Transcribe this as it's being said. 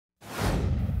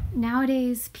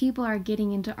Nowadays, people are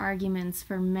getting into arguments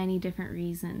for many different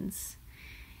reasons.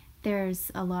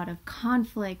 There's a lot of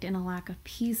conflict and a lack of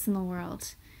peace in the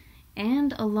world,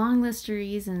 and a long list of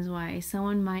reasons why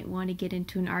someone might want to get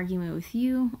into an argument with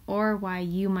you or why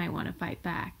you might want to fight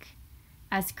back.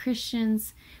 As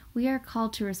Christians, we are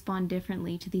called to respond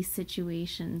differently to these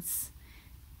situations.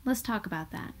 Let's talk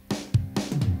about that.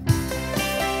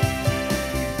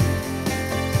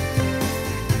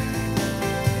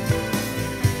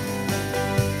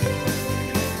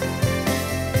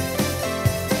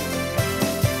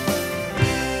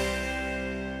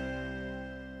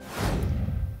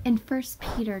 In 1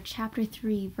 Peter chapter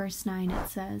 3, verse 9, it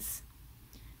says,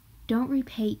 "Don't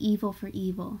repay evil for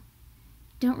evil.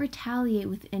 Don't retaliate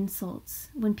with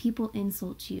insults when people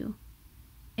insult you.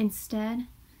 Instead,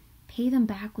 pay them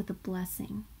back with a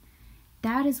blessing.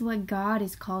 That is what God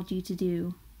has called you to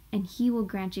do, and He will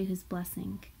grant you His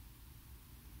blessing."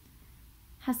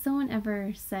 Has someone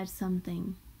ever said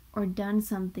something or done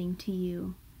something to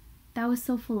you that was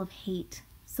so full of hate,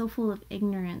 so full of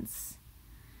ignorance,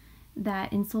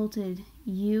 that insulted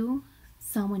you,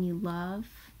 someone you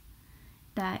love,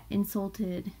 that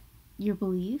insulted your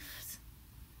beliefs?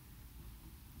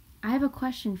 I have a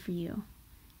question for you.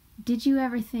 Did you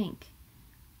ever think,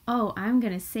 oh, I'm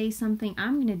going to say something,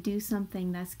 I'm going to do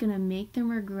something that's going to make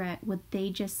them regret what they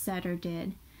just said or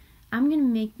did. I'm going to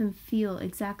make them feel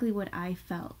exactly what I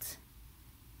felt.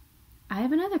 I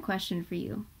have another question for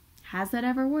you. Has that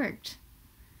ever worked?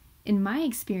 In my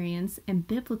experience, and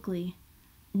biblically,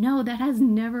 no, that has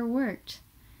never worked.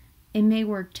 It may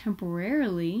work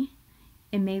temporarily.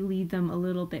 It may leave them a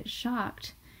little bit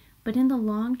shocked. But in the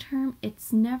long term,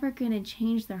 it's never going to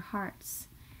change their hearts.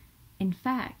 In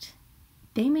fact,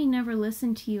 they may never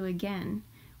listen to you again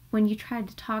when you try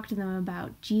to talk to them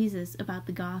about Jesus, about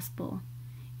the gospel.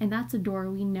 And that's a door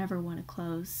we never want to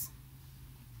close.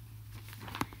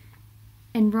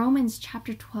 In Romans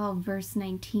chapter 12, verse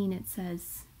 19, it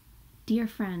says, "Dear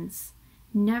friends,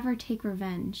 never take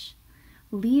revenge.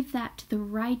 Leave that to the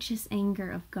righteous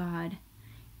anger of God.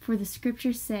 For the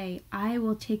scriptures say, 'I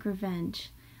will take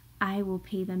revenge. I will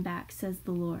pay them back,' says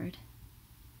the Lord."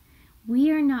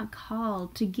 We are not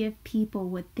called to give people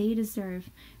what they deserve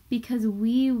because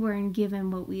we weren't given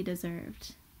what we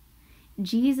deserved.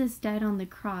 Jesus died on the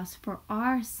cross for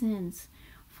our sins,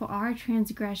 for our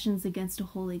transgressions against a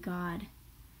holy God.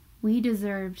 We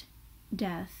deserved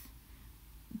death,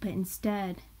 but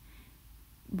instead,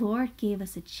 Lord gave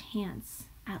us a chance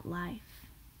at life.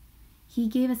 He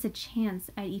gave us a chance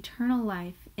at eternal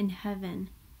life in heaven.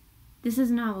 This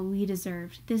is not what we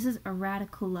deserved. This is a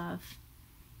radical love.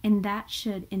 And that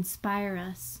should inspire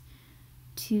us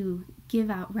to give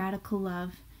out radical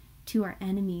love to our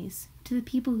enemies, to the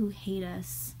people who hate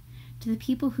us, to the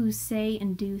people who say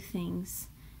and do things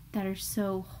that are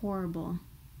so horrible.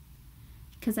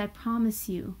 Because I promise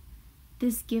you,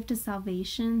 this gift of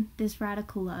salvation, this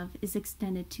radical love, is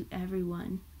extended to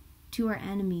everyone, to our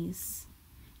enemies,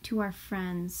 to our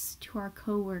friends, to our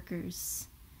co-workers.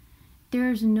 There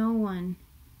is no one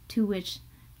to which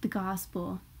the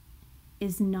gospel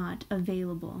is not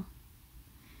available.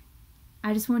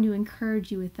 I just want to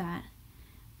encourage you with that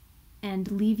and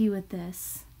leave you with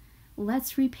this.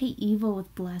 Let's repay evil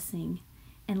with blessing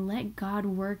and let God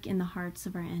work in the hearts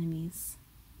of our enemies.